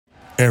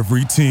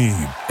Every team,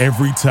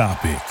 every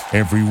topic,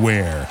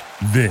 everywhere.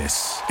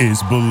 This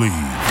is Believe.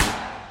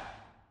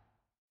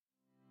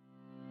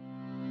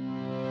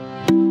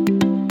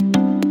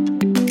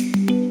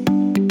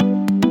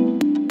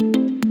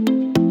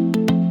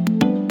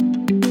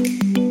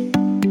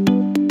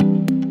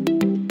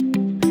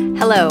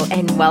 Hello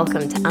and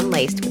welcome to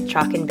Unlaced with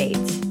Chalk and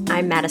Bates.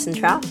 I'm Madison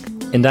Chalk.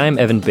 And I'm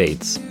Evan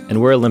Bates, and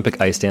we're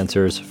Olympic ice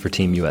dancers for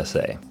Team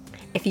USA.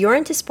 If you're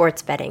into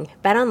sports betting,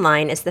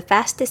 BetOnline is the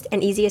fastest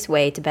and easiest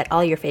way to bet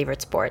all your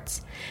favorite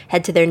sports.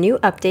 Head to their new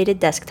updated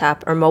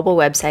desktop or mobile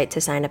website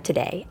to sign up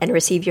today and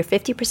receive your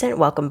 50%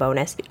 welcome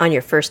bonus on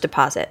your first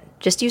deposit.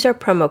 Just use our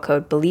promo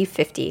code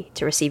BELIEVE50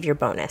 to receive your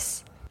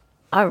bonus.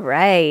 All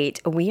right,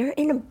 we are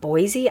in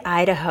Boise,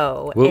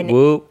 Idaho. Whoop,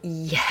 whoop.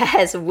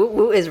 Yes, whoop,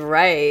 whoop is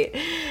right.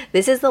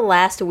 This is the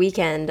last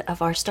weekend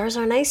of our Stars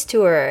on Ice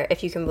tour,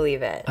 if you can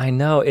believe it. I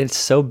know, it's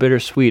so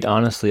bittersweet,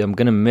 honestly. I'm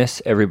going to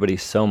miss everybody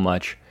so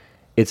much.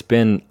 It's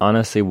been,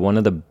 honestly, one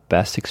of the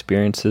best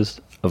experiences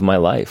of my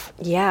life.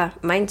 Yeah,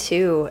 mine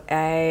too.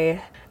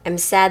 I am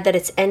sad that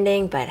it's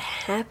ending, but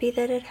happy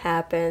that it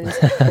happened.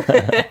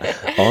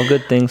 All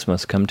good things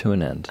must come to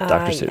an end.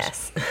 Dr. Seuss.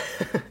 Yes.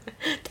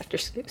 Dr.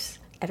 Seuss.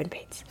 Evan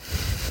Bates.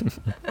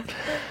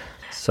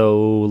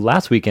 So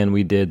last weekend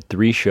we did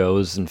 3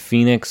 shows in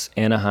Phoenix,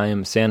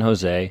 Anaheim, San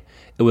Jose.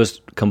 It was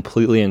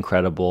completely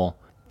incredible.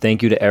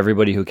 Thank you to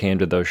everybody who came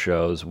to those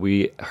shows.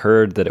 We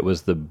heard that it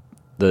was the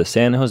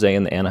San Jose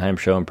and the Anaheim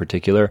show in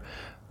particular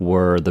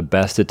were the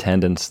best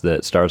attendance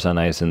that Stars on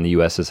Ice in the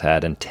U.S. has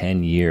had in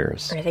 10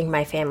 years. I think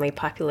my family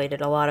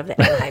populated a lot of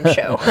the Anaheim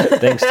show.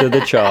 Thanks to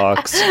the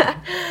Chalks.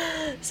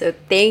 So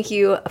thank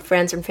you,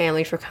 friends and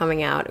family, for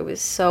coming out. It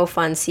was so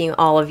fun seeing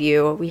all of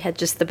you. We had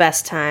just the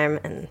best time.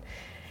 And,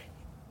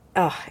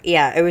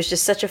 it was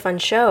just such a fun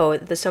show.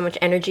 There's so much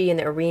energy in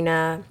the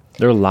arena.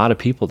 There were a lot of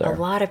people there. A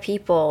lot of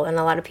people, and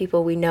a lot of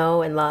people we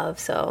know and love.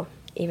 So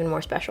even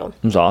more special.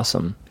 It was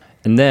awesome.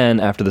 And then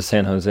after the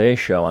San Jose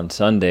show on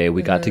Sunday,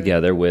 we got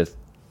together with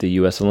the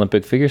U.S.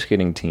 Olympic figure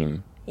skating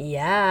team.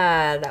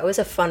 Yeah, that was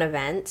a fun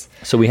event.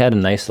 So we had a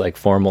nice,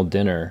 formal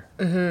dinner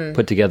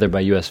put together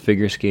by U.S.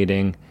 Figure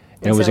Skating.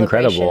 And it was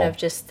incredible. Of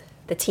just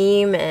the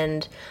team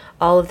and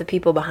all of the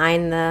people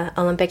behind the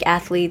Olympic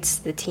athletes,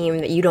 the team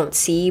that you don't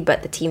see,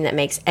 but the team that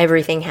makes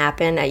everything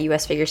happen at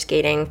U.S. Figure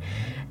Skating.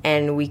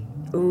 And we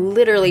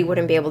literally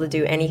wouldn't be able to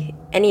do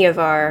any of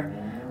our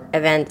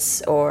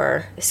events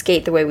or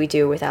skate the way we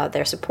do without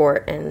their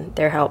support and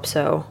their help.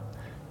 So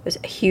it was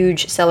a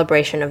huge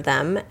celebration of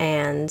them.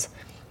 And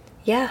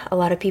yeah, a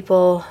lot of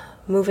people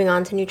moving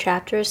on to new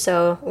chapters.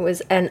 So it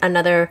was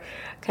another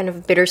kind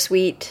of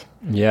bittersweet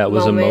Yeah, it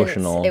was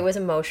emotional. It was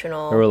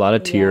emotional. There were a lot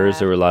of tears. Yeah.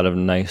 There were a lot of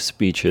nice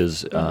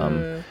speeches.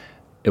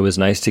 It was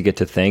nice to get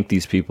to thank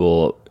these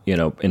people,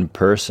 in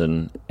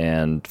person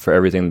and for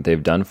everything that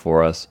they've done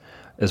for us,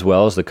 as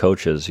well as the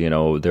coaches.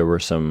 There were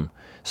some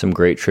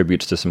great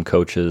tributes to some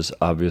coaches,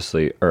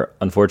 obviously, or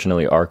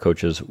unfortunately our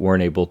coaches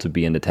weren't able to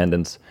be in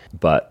attendance,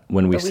 but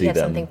when we see have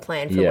them, something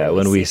planned for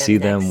when we see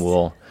them,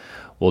 next.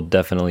 we'll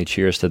definitely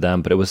cheers to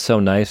them. But it was so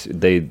nice.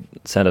 They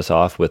sent us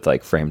off with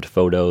framed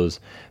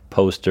photos,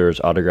 posters,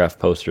 autographed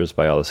posters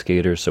by all the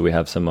skaters. So we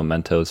have some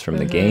mementos from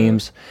the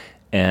games,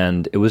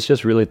 and it was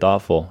just really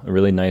thoughtful, a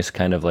really nice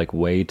kind of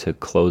way to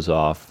close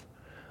off.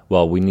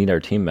 Well, we need our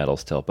team medal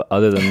still, but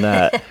other than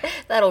that,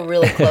 that'll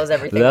really close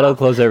everything.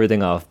 Close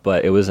everything off.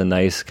 But it was a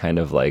nice kind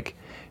of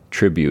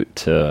tribute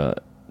to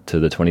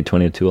the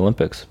 2022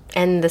 Olympics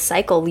and the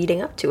cycle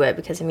leading up to it,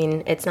 because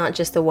it's not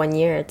just the 1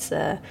 year; it's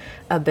a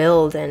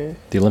build. And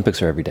the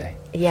Olympics are every day.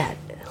 Yeah,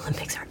 the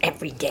Olympics are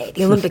every day.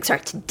 The Olympics are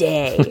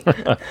today.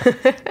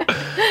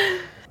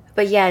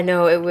 But yeah,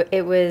 no,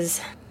 it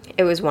was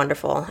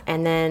wonderful.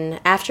 And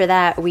then after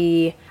that,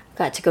 we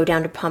got to go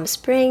down to Palm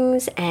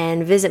Springs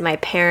and visit my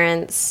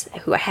parents,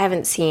 who I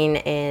haven't seen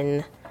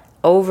in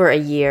over a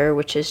year,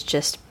 which is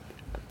just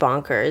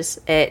bonkers.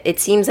 It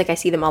seems like I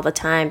see them all the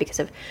time because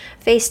of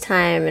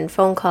FaceTime and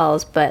phone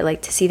calls,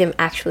 but to see them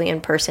actually in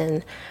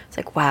person,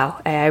 it's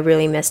wow, I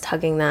really missed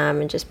hugging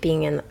them and just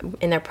being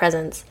in their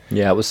presence.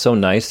 Yeah, it was so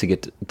nice to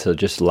get to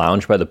just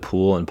lounge by the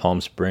pool in Palm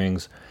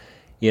Springs.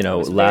 It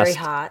was very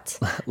hot.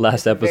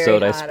 Last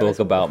episode, I spoke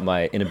about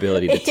my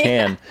inability to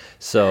tan,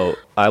 so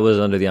I was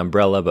under the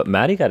umbrella, but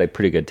Maddie got a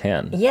pretty good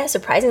tan. Yeah,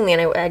 surprisingly,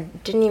 and I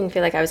didn't even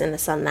feel like I was in the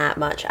sun that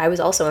much. I was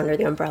also under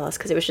the umbrellas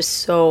because it was just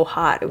so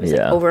hot. It was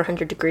over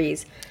 100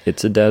 degrees.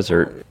 It's a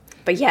desert.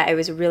 But yeah, it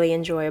was really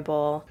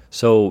enjoyable.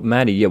 So,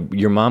 Maddie,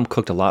 your mom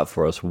cooked a lot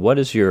for us. What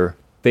is your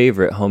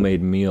favorite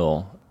homemade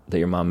meal that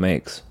your mom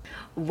makes?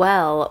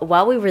 Well,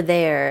 while we were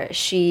there,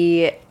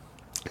 she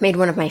made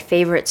one of my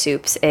favorite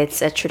soups. It's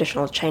a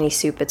traditional Chinese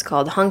soup. It's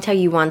called Hong Tao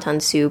Yu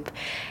Wonton Soup,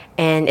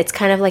 and it's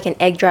kind of like an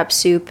egg drop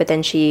soup, but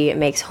then she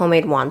makes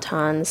homemade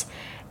wontons,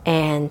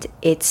 and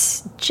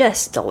it's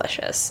just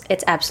delicious.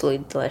 It's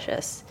absolutely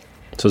delicious.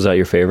 So is that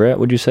your favorite,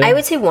 would you say? I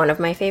would say one of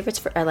my favorites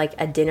for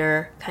a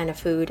dinner kind of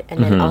food,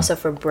 and then also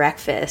for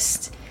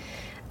breakfast.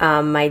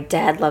 My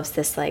dad loves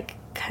this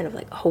kind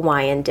of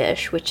Hawaiian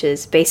dish, which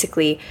is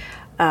basically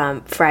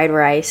fried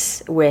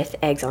rice with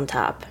eggs on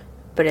top.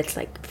 but it's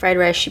like fried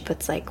rice. She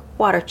puts like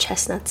water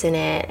chestnuts in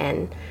it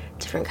and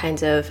different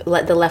kinds of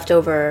the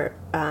leftover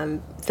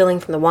filling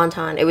from the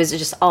wonton. It was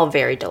just all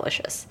very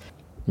delicious.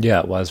 Yeah,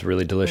 it was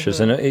really delicious.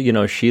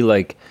 And,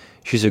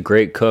 she's a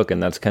great cook,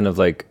 and that's kind of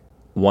like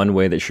one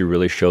way that she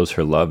really shows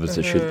her love is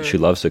that she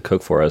loves to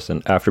cook for us.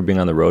 And after being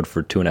on the road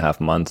for 2.5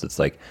 months, it's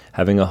like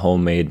having a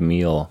homemade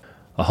meal,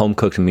 a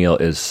home-cooked meal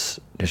it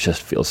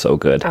just feels so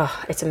good.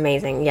 Oh, it's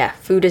amazing. Yeah,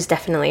 food is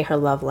definitely her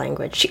love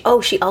language.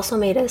 She also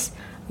made us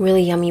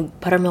really yummy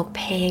buttermilk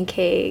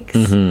pancakes,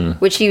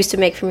 which she used to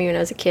make for me when I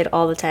was a kid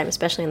all the time,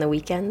 especially on the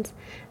weekends.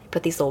 I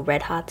put these little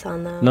red hots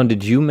on them. No,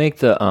 did you make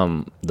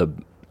the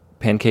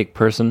pancake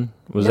person?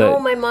 No,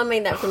 my mom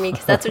made that for me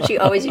because that's what she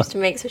always used to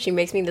make. So she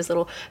makes me this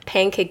little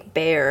pancake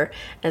bear,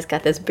 and it's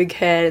got this big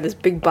head and this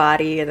big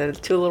body and then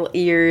 2 little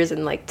ears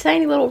and like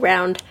tiny little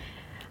round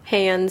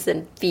hands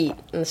and feet,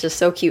 and it's just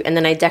so cute. And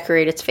then I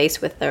decorate its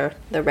face with the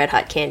red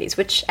hot candies,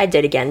 which I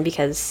did again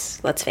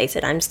because let's face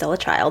it, I'm still a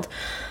child.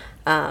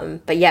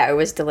 But yeah, it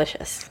was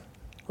delicious.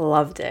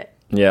 Loved it.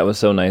 Yeah, it was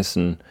so nice,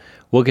 and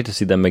we'll get to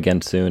see them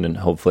again soon and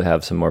hopefully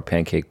have some more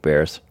pancake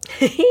bears.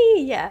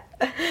 Yeah,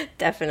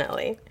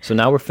 definitely. So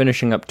now we're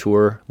finishing up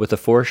tour with a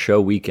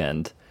 4-show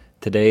weekend.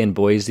 Today in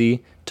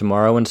Boise,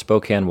 tomorrow in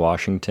Spokane,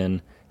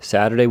 Washington,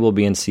 Saturday we'll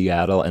be in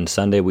Seattle, and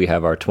Sunday we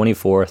have our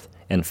 24th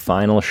and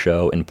final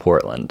show in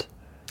Portland.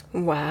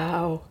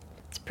 Wow.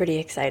 It's pretty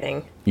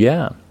exciting.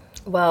 Yeah.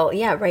 Well,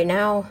 yeah, right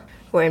now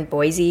we're in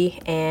Boise,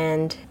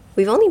 and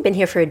we've only been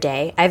here for a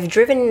day. I've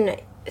driven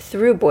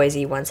through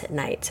Boise once at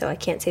night, so I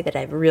can't say that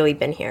I've really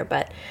been here,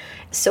 but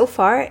so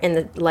far in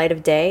the light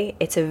of day,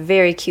 it's a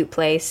very cute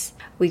place.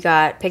 We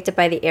got picked up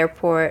by the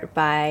airport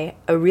by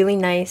a really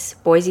nice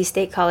Boise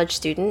State College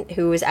student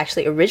who was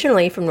actually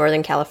originally from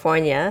Northern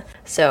California,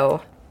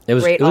 so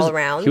great all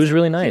around. He was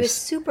really nice. He was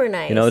super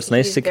nice. It's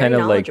nice to kind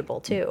of like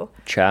too.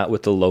 Chat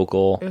with the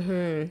local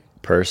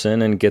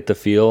person and get the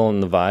feel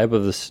and the vibe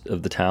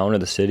of the town or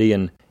the city,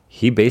 and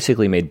he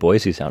basically made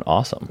Boise sound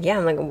awesome. Yeah,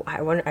 I'm like,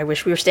 I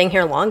wish we were staying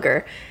here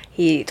longer.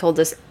 He told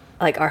us,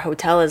 like, our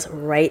hotel is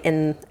right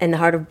in the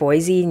heart of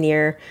Boise,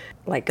 near,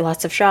 like,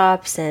 lots of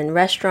shops and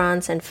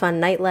restaurants and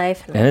fun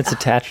nightlife. And it's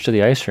attached to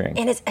the ice rink.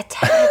 And it's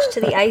attached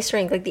to the ice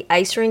rink. Like, the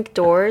ice rink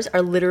doors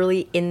are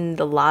literally in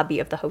the lobby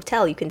of the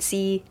hotel. You can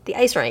see the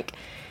ice rink.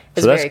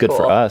 So that's good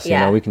for us.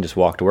 Yeah. We can just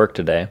walk to work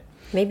today.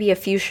 Maybe a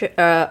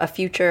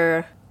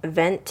future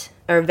event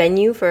or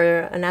venue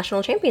for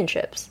national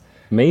championships.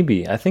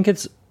 Maybe.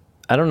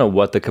 I don't know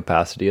what the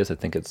capacity is. I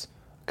think it's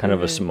kind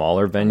of a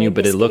smaller venue,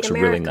 but it looks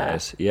really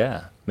nice.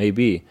 Yeah,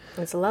 maybe.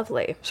 It's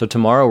lovely. So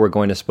tomorrow we're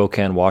going to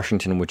Spokane,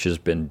 Washington, which has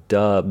been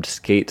dubbed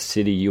Skate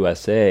City,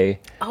 USA.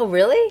 Oh,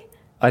 really?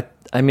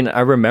 I mean,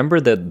 I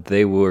remember that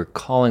they were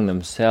calling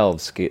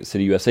themselves Skate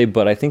City, USA,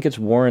 but I think it's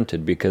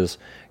warranted because,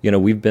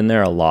 we've been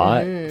there a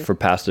lot for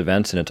past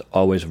events, and it's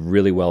always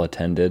really well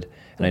attended.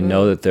 And I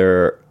know that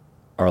there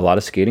are a lot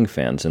of skating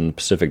fans in the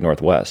Pacific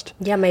Northwest.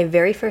 Yeah, my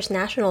very first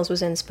nationals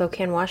was in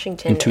Spokane,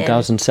 Washington. In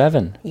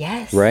 2007.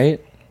 Yes.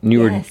 Right? And you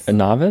were a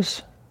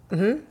novice?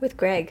 Mm-hmm, with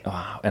Greg.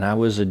 Wow, and I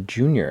was a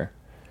junior.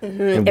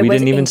 And we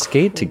didn't even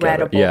skate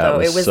together. Yeah,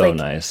 it was so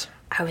nice.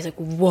 I was like,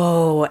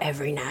 whoa,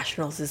 every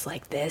nationals is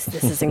like this.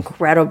 This is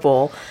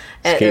incredible.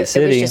 Skate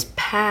City. It was just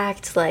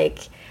packed,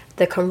 like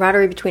the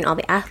camaraderie between all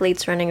the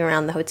athletes running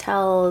around the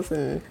hotels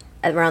and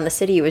around the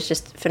city was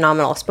just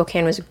phenomenal.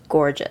 Spokane was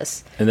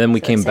gorgeous. And then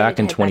we came back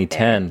in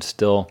 2010,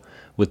 still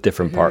with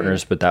different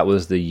partners, but that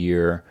was the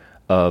year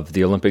of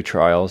the Olympic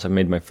trials. I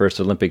made my first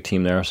Olympic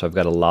team there, so I've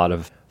got a lot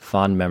of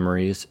fond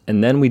memories.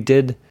 And then we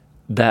did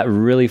that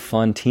really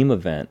fun team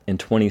event in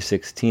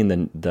 2016,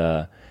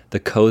 the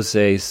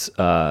Kosei's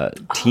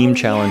Team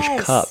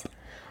Challenge Cup,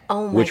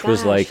 which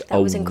was like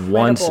a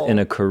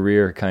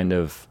once-in-a-career kind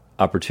of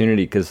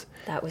opportunity because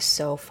that was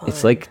so fun.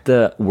 It's like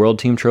the World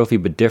Team Trophy,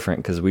 but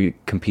different because we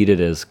competed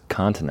as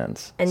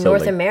continents. And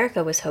North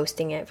America was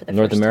hosting it for the first time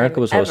North America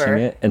was hosting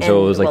it, and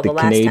so it was like the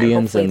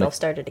Canadians and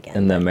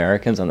the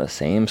Americans on the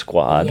same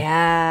squad.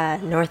 Yeah,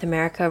 North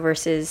America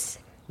versus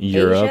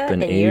Europe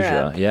and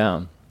Asia.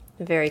 Yeah,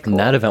 very cool. And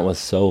that event was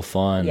so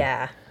fun.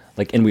 Yeah,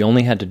 and we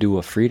only had to do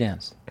a free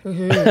dance.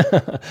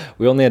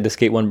 We only had to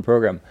skate one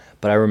program,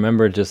 but I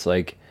remember just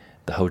like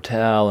the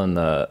hotel and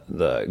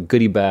the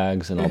goodie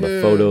bags and all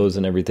the photos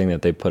and everything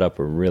that they put up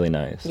were really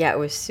nice. Yeah, it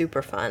was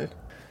super fun.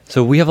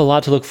 So we have a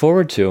lot to look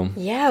forward to.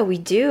 Yeah, we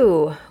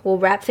do. We'll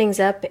wrap things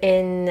up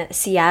in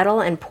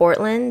Seattle and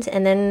Portland,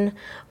 and then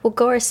we'll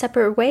go our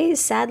separate ways,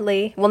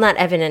 sadly. Well, not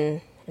Evan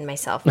and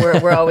myself.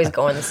 We're always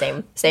going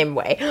the same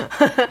way.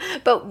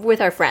 But with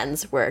our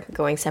friends, we're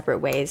going separate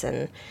ways,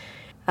 and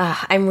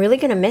I'm really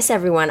going to miss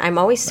everyone. I'm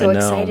always so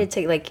excited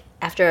to,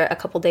 after a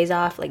couple days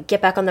off,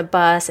 get back on the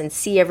bus and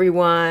see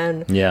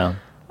everyone. Yeah.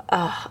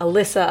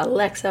 Alyssa,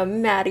 Alexa,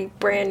 Maddie,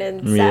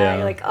 Brandon,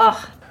 Sally.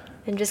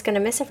 I'm just going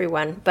to miss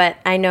everyone. But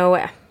I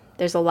know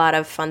there's a lot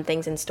of fun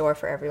things in store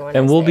for everyone.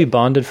 And we'll be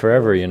bonded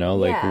forever,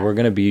 we're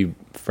going to be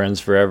friends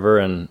forever.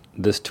 And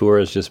this tour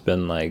has just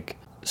been,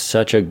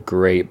 such a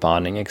great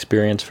bonding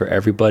experience for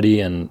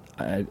everybody. And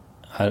I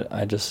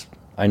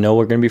know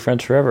we're going to be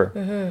friends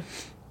forever.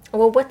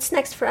 Well, what's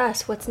next for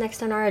us? What's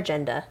next on our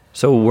agenda?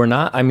 So we're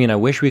not, I mean, I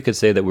wish we could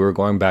say that we were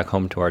going back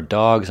home to our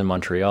dogs in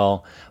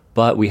Montreal,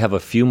 but we have a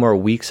few more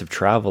weeks of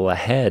travel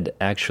ahead,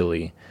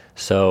 actually.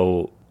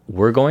 So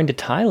we're going to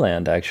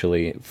Thailand,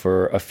 actually,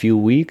 for a few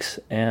weeks.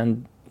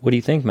 And what do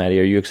you think, Maddie?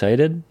 Are you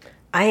excited?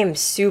 I am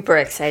super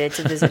excited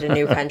to visit a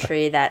new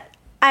country that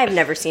I've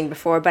never seen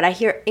before, but I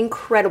hear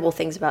incredible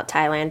things about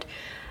Thailand.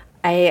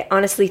 I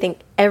honestly think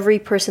every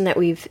person that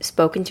we've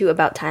spoken to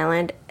about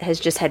Thailand has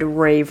just had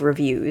rave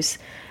reviews.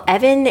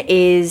 Evan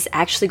is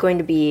actually going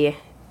to be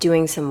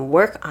doing some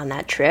work on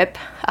that trip.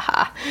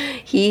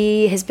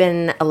 He has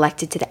been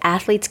elected to the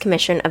Athletes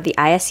Commission of the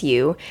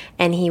ISU,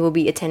 and he will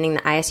be attending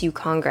the ISU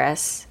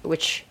Congress,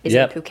 which is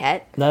in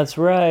Phuket. That's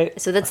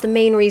right. So that's the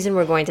main reason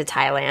we're going to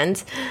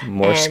Thailand.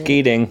 More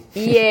skating.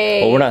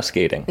 Yay! Well, we're not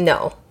skating.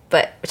 No,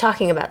 but we're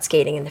talking about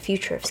skating and the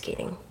future of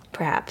skating,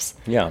 perhaps.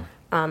 Yeah.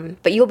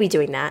 But you'll be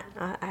doing that.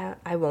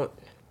 I won't.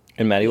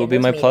 And Maddie will be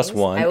my meetings. plus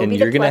one. And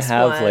you're going to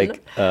have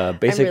like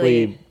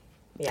basically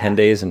 10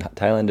 days in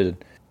Thailand to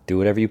do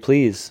whatever you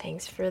please.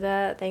 Thanks for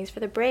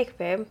the break,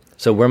 babe.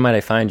 So where might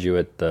I find you?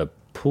 At the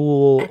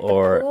pool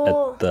or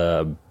pool. at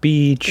the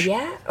beach?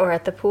 Yeah, or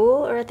at the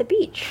pool or at the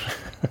beach.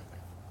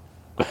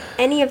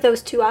 Any of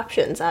those two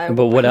options.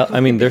 But what else?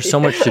 I mean, there's so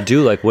much to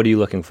do. Like, what are you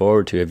looking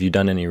forward to? Have you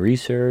done any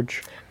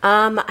research?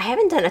 I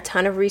haven't done a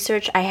ton of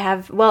research.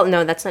 Well,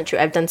 no, that's not true.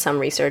 I've done some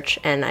research,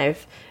 and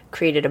I've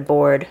created a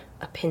board,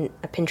 a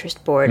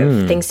Pinterest board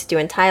of things to do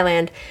in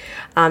Thailand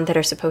that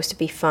are supposed to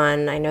be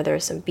fun. I know there are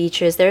some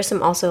beaches. There are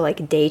some also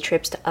like day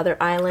trips to other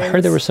islands. I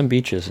heard there were some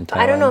beaches in Thailand.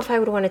 I don't know if I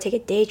would want to take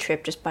a day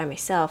trip just by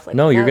myself. Like,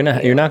 no, you're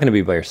not gonna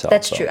be by yourself.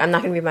 That's true. I'm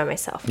not gonna be by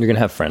myself. You're gonna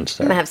have friends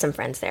there. I'm gonna have some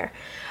friends there,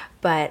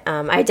 but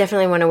I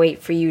definitely want to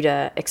wait for you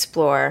to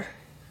explore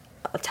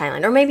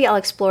Thailand, or maybe I'll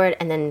explore it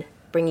and then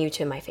bring you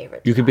to my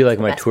favorite. You could be like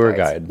the my best tour parts.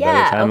 guide. Yeah,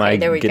 By the time I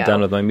there we get go.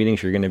 done with my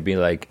meetings, you're gonna be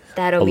like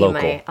That'll a be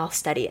local. I'll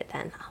study it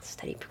then. I'll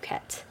study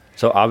Phuket.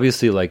 So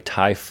obviously, like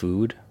Thai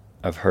food,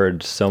 I've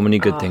heard so many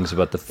good things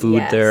about the food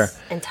Yes. there.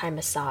 And Thai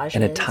massage.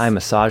 And a Thai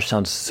massage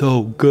sounds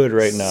so good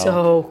right now.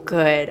 So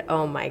good.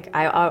 Oh my!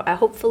 I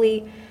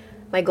hopefully,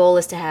 my goal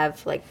is to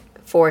have like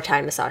 4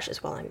 Thai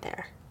massages while I'm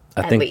there.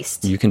 I think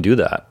least. you can do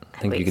that. I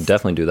think you can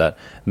definitely do that.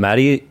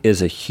 Maddie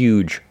is a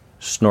huge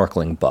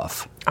snorkeling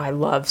buff. I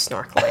love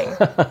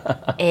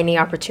snorkeling. Any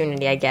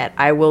opportunity I get,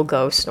 I will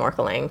go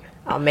snorkeling.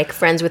 I'll make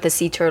friends with a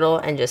sea turtle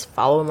and just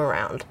follow him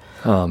around.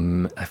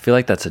 I feel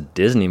like that's a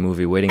Disney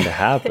movie waiting to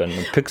happen,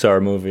 a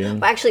Pixar movie.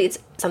 Well, actually, it's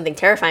something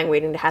terrifying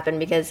waiting to happen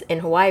because in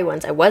Hawaii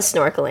once I was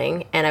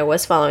snorkeling and I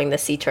was following the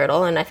sea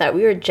turtle and I thought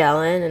we were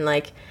gelling and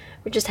like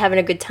we're just having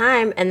a good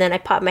time, and then I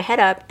pop my head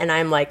up and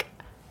I'm like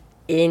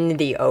in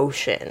the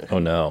ocean. Oh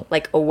no.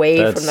 Like away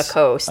from the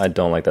coast. I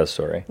don't like that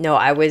story. No,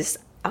 I was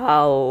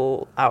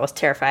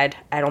terrified.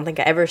 I don't think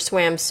I ever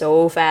swam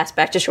so fast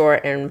back to shore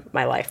in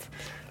my life.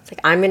 It's like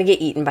I'm gonna get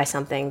eaten by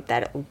something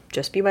that'll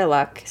just be my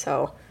luck.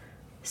 So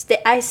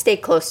I stay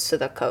close to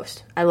the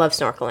coast. I love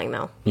snorkeling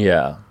though.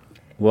 Yeah.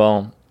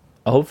 Well,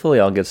 hopefully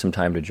I'll get some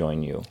time to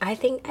join you. I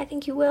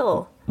think you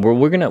will.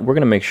 We're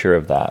gonna make sure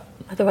of that.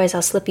 Otherwise,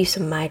 I'll slip you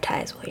some Mai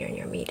Tais while you're in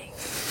your meeting.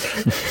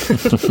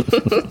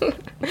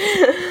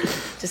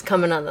 Just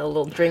coming on a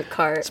little drink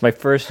cart. It's my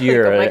first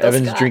year. Michael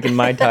Evan's Scott. drinking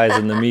Mai Tais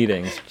in the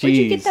meetings. Jeez. Where'd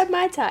you get that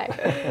Mai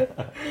Tai?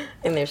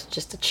 And there's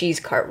just a cheese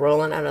cart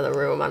rolling out of the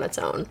room on its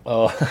own.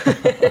 Oh.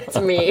 It's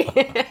me.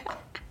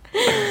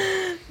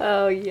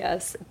 Oh,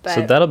 yes. But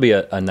So that'll be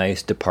a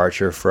nice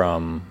departure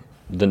from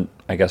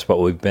I guess what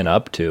we've been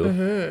up to.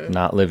 Mm-hmm.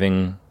 Not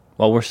living.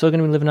 Well, we're still going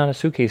to be living out of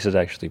suitcases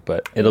actually,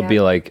 but it'll be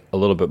like a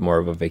little bit more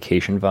of a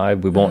vacation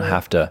vibe. We won't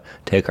have to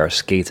take our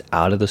skates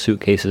out of the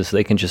suitcases.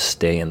 They can just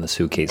stay in the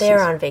suitcases.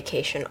 they're on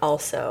vacation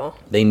also.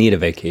 They need a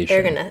vacation.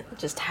 They're going to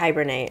just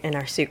hibernate in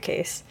our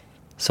suitcase.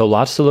 So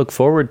lots to look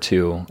forward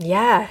to.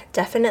 Yeah,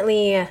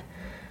 definitely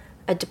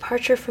a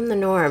departure from the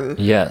norm.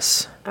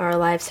 Yes. Our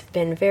lives have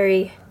been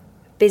very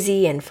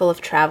busy and full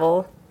of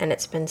travel, and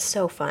it's been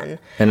so fun.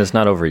 And it's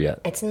not over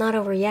yet. It's not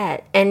over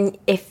yet. And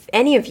if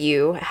any of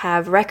you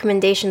have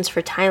recommendations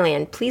for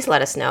Thailand, please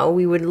let us know.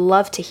 We would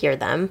love to hear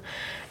them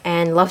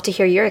and love to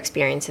hear your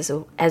experiences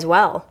as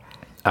well.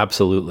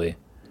 Absolutely.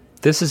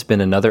 This has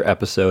been another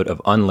episode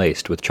of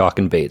Unlaced with Chalk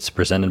and Bates,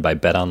 presented by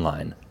Bet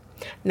Online.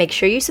 Make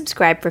sure you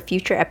subscribe for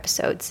future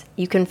episodes.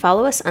 You can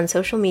follow us on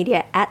social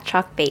media at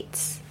Chalk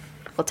Bates.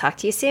 We'll talk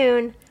to you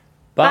soon.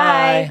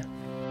 Bye.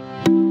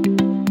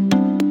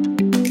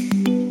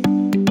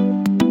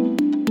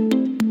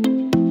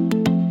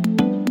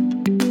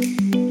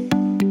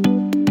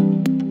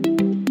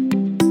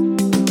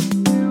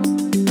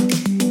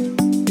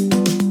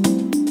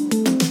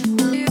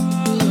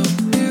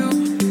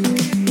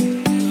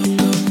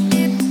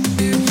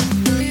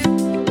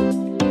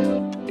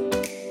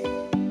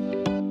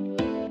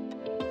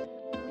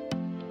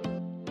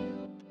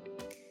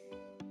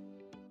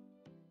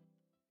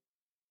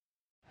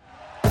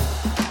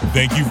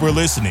 Thank you for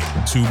listening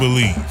to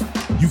Believe.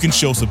 You can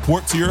show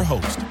support to your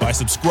host by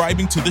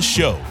subscribing to the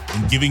show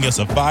and giving us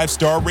a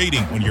 5-star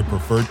rating on your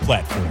preferred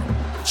platform.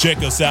 Check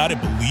us out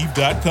at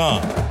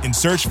Believe.com and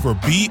search for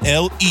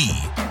BLEAV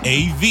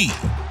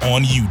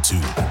on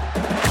YouTube.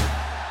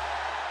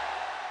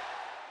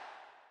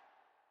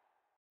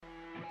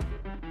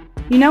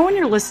 You know when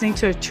you're listening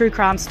to a true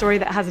crime story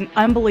that has an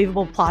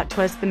unbelievable plot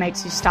twist that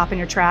makes you stop in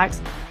your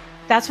tracks?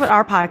 That's what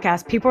our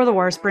podcast, People Are the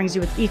Worst, brings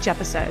you with each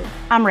episode.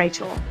 I'm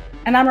Rachel.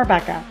 And I'm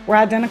Rebecca. We're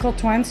identical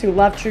twins who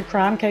love true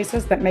crime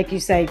cases that make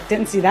you say,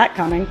 didn't see that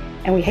coming,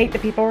 and we hate the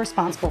people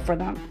responsible for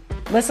them.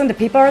 Listen to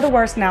People Are the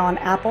Worst now on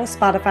Apple,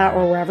 Spotify,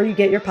 or wherever you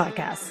get your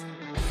podcasts.